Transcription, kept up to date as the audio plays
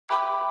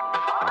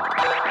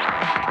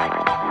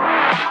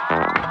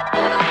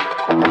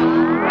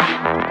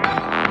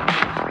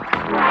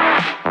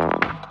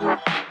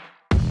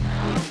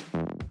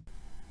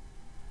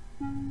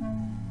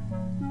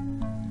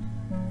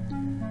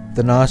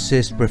The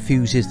narcissist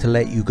refuses to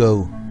let you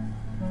go.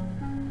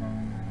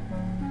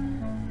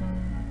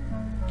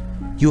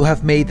 You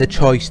have made the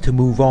choice to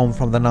move on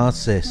from the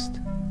narcissist.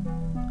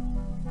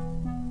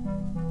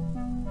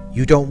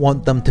 You don't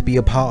want them to be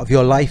a part of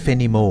your life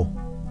anymore.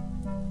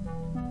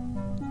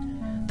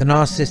 The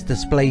narcissist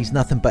displays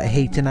nothing but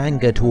hate and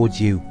anger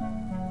towards you,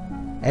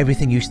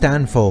 everything you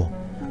stand for,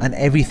 and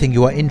everything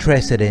you are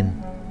interested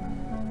in.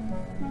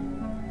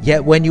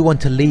 Yet when you want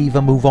to leave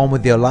and move on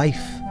with your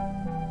life,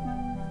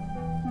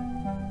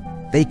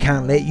 they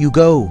can't let you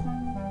go.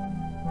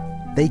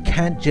 They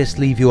can't just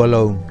leave you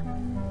alone.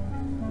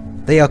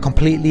 They are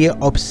completely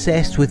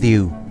obsessed with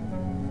you.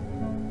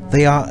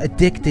 They are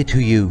addicted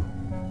to you.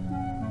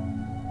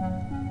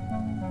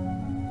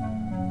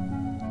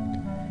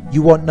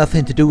 You want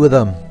nothing to do with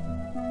them.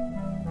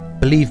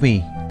 Believe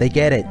me, they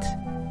get it.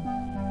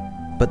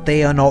 But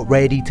they are not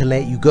ready to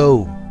let you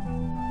go.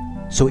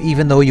 So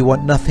even though you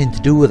want nothing to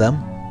do with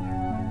them,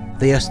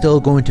 they are still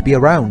going to be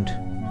around.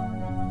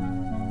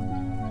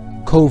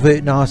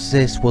 Covert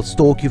narcissists will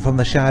stalk you from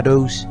the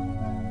shadows.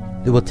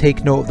 They will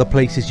take note of the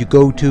places you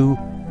go to,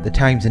 the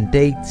times and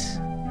dates.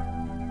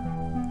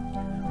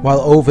 While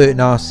overt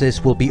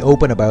narcissists will be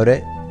open about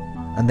it,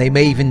 and they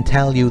may even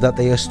tell you that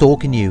they are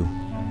stalking you.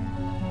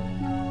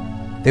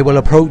 They will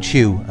approach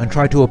you and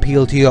try to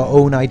appeal to your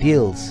own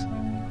ideals.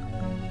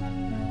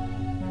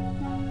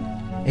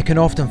 It can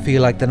often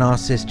feel like the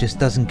narcissist just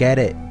doesn't get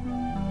it.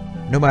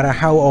 No matter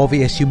how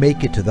obvious you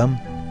make it to them,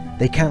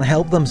 they can't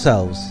help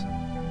themselves.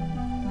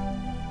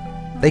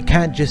 They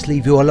can't just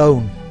leave you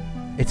alone.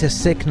 It's a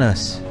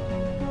sickness.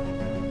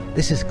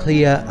 This is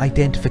clear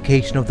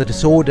identification of the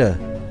disorder.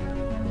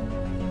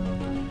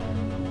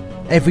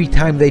 Every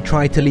time they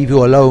try to leave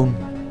you alone,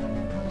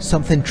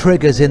 something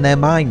triggers in their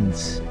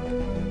minds.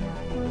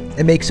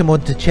 It makes them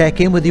want to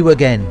check in with you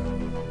again.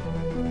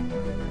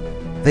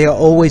 They are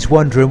always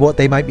wondering what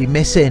they might be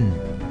missing.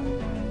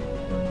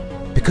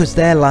 Because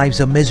their lives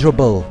are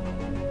miserable.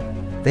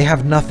 They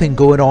have nothing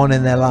going on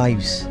in their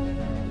lives.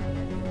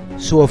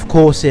 So of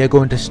course they are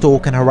going to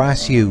stalk and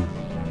harass you.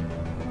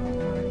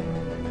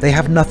 They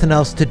have nothing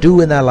else to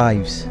do in their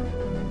lives.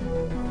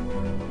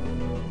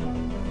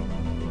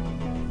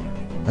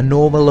 A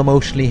normal,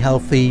 emotionally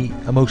healthy,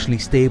 emotionally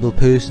stable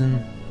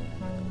person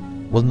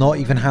will not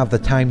even have the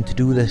time to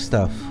do this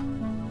stuff.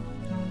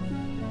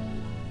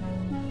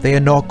 They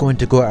are not going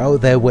to go out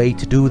of their way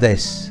to do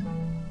this.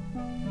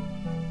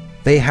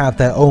 They have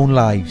their own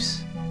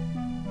lives.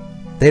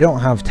 They don't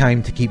have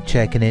time to keep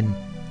checking in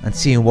and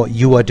seeing what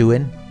you are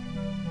doing.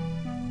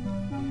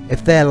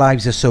 If their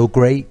lives are so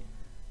great,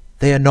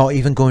 they are not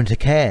even going to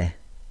care.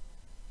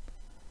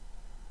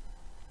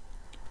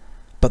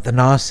 But the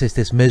narcissist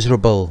is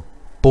miserable,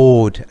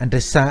 bored and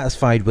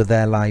dissatisfied with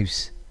their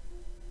lives.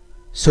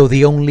 So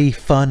the only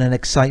fun and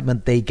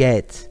excitement they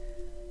get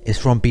is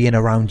from being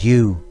around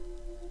you.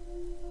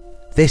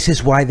 This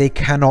is why they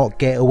cannot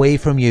get away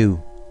from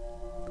you.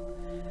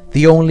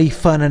 The only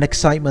fun and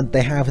excitement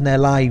they have in their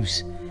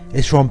lives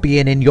is from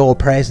being in your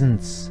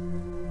presence.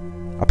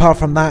 Apart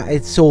from that,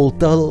 it's all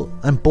dull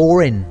and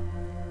boring.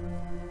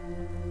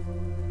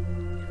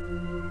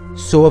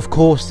 So of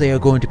course they are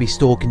going to be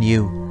stalking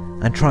you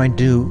and trying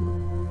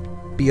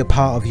to be a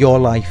part of your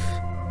life.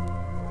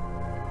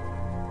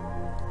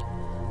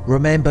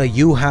 Remember,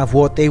 you have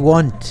what they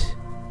want.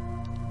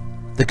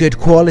 The good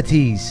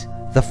qualities,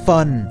 the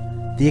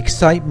fun, the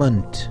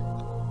excitement.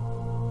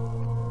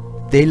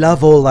 They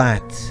love all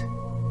that.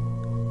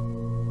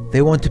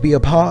 They want to be a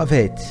part of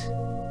it.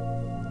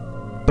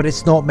 But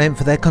it's not meant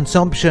for their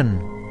consumption.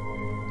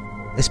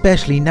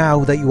 Especially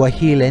now that you are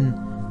healing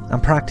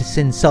and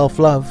practicing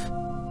self-love.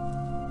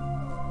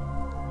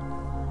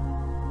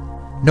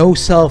 No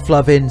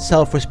self-loving,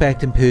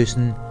 self-respecting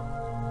person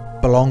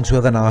belongs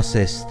with a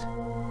narcissist.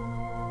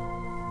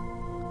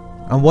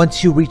 And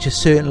once you reach a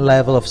certain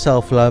level of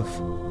self-love,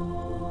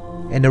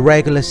 in a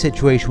regular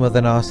situation with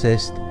a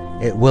narcissist,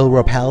 it will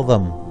repel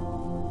them.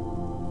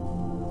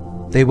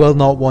 They will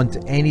not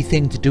want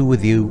anything to do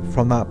with you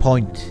from that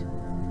point.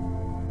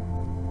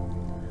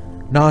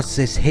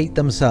 Narcissists hate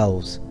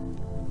themselves,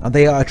 and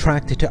they are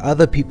attracted to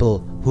other people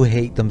who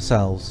hate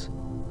themselves.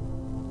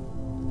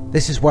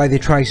 This is why they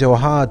try so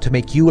hard to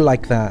make you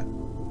like that,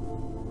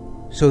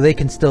 so they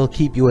can still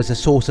keep you as a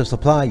source of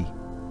supply.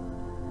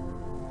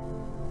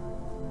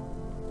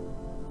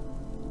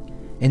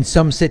 In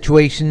some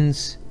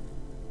situations,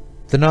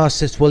 the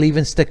narcissist will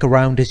even stick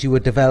around as you are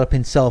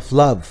developing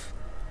self-love.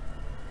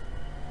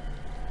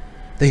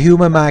 The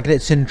human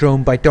magnet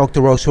syndrome by Dr.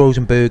 Ross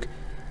Rosenberg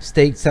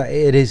states that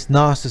it is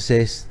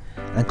narcissists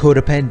and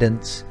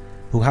codependents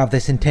who have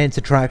this intense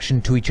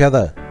attraction to each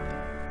other.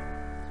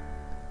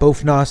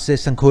 Both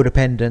narcissists and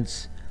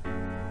codependents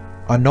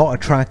are not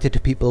attracted to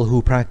people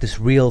who practice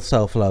real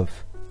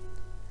self-love.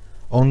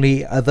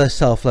 Only other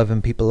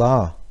self-loving people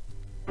are.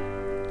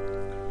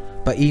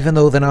 But even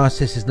though the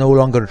narcissist is no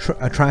longer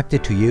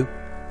attracted to you,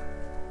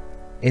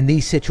 in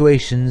these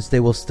situations they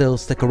will still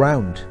stick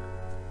around,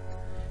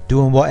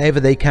 doing whatever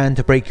they can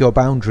to break your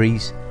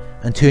boundaries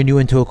and turn you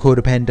into a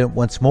codependent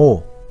once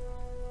more.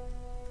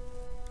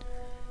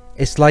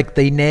 It's like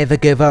they never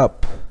give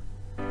up,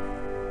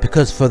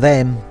 because for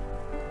them,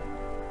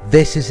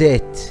 this is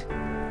it.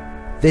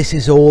 This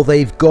is all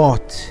they've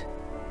got.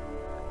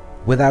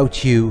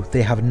 Without you,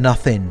 they have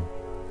nothing.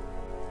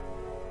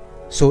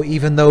 So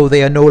even though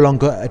they are no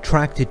longer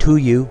attracted to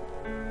you,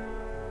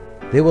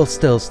 they will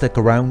still stick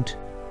around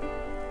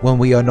when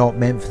we are not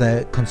meant for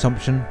their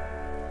consumption.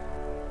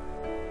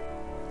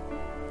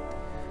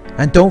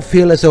 And don't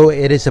feel as though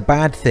it is a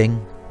bad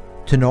thing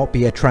to not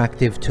be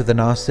attractive to the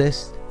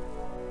narcissist.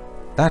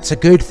 That's a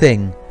good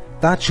thing.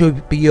 That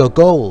should be your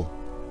goal.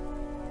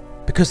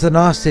 Because the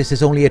narcissist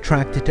is only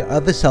attracted to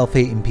other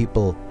self-hating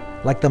people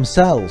like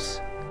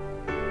themselves.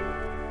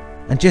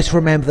 And just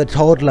remember the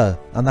toddler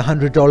and the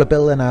 $100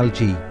 bill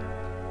analogy.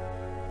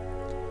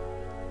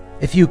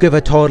 If you give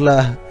a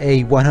toddler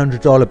a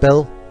 $100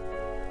 bill,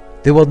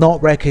 they will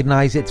not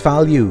recognize its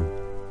value.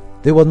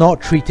 They will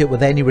not treat it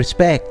with any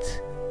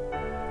respect.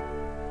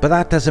 But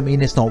that doesn't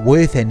mean it's not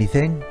worth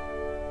anything.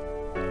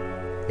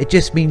 It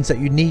just means that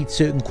you need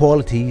certain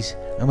qualities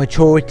and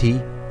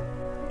maturity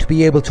to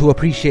be able to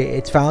appreciate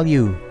its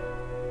value.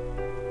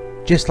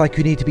 Just like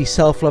you need to be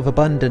self-love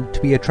abundant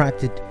to be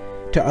attracted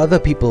to other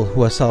people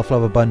who are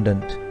self-love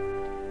abundant.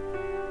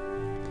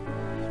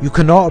 You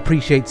cannot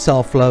appreciate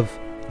self-love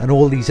and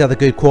all these other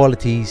good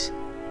qualities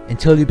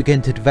until you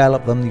begin to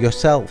develop them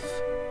yourself.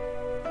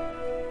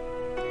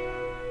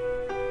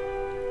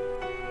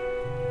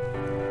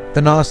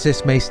 The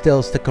narcissist may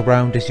still stick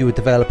around as you are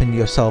developing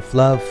your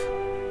self-love.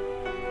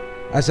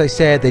 As I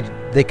said,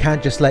 they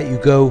can't just let you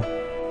go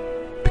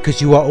because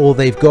you are all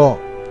they've got.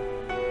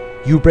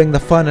 You bring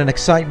the fun and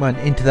excitement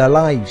into their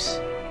lives.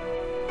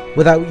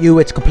 Without you,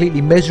 it's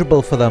completely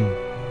miserable for them.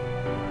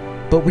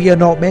 But we are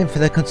not meant for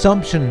their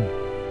consumption.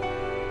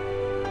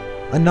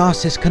 A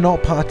narcissist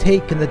cannot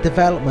partake in the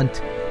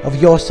development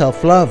of your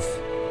self-love.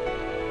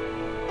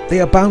 They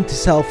are bound to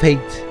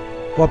self-hate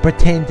while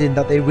pretending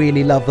that they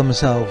really love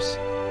themselves.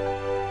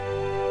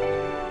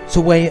 So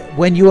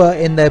when you are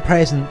in their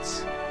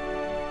presence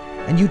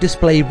and you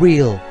display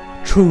real,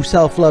 true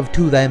self-love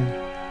to them,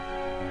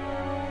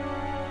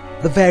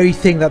 the very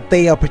thing that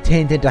they are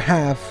pretending to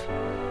have,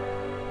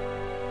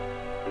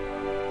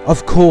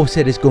 of course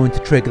it is going to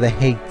trigger the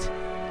hate,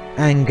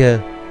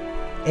 anger,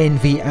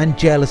 envy and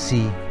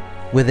jealousy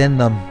within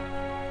them.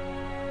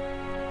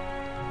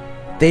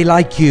 They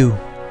like you.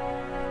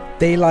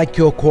 They like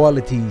your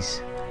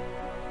qualities.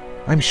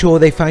 I'm sure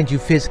they find you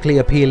physically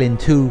appealing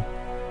too,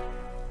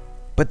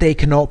 but they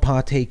cannot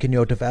partake in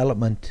your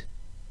development.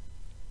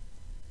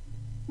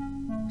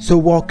 So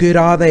what good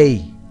are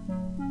they?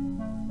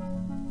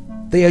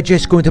 They are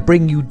just going to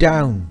bring you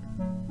down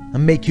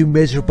and make you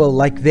miserable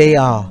like they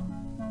are.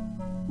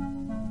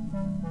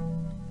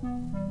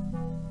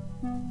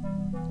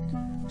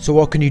 So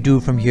what can you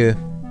do from here?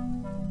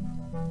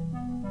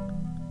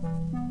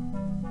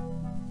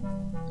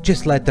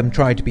 Just let them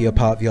try to be a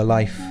part of your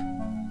life.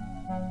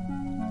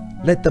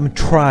 Let them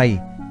try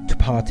to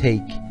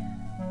partake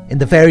in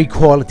the very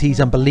qualities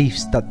and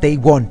beliefs that they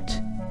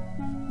want,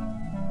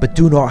 but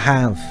do not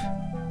have.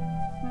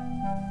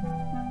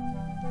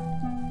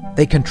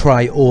 They can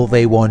try all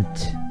they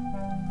want,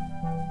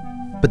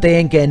 but they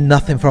ain't getting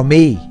nothing from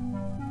me.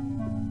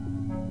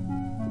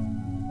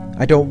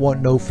 I don't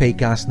want no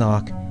fake ass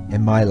narc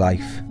in my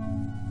life.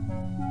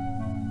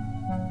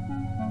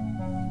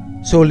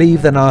 So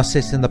leave the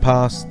narcissist in the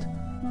past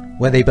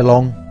where they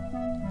belong.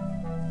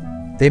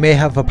 They may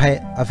have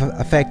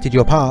affected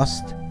your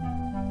past,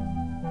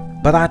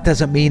 but that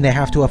doesn't mean they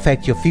have to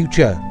affect your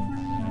future.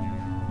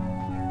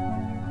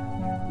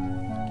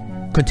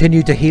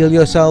 Continue to heal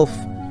yourself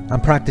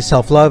and practice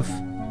self-love.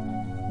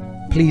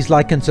 Please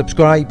like and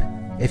subscribe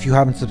if you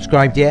haven't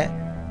subscribed yet.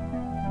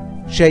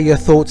 Share your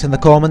thoughts in the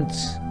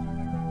comments.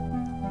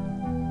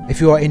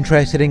 If you are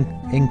interested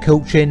in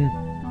coaching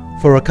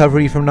for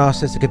recovery from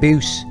narcissistic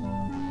abuse,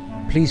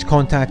 please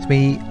contact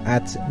me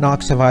at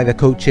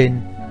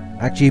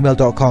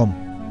narcsurvivorcoaching@gmail.com,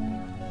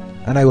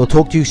 and I will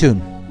talk to you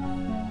soon.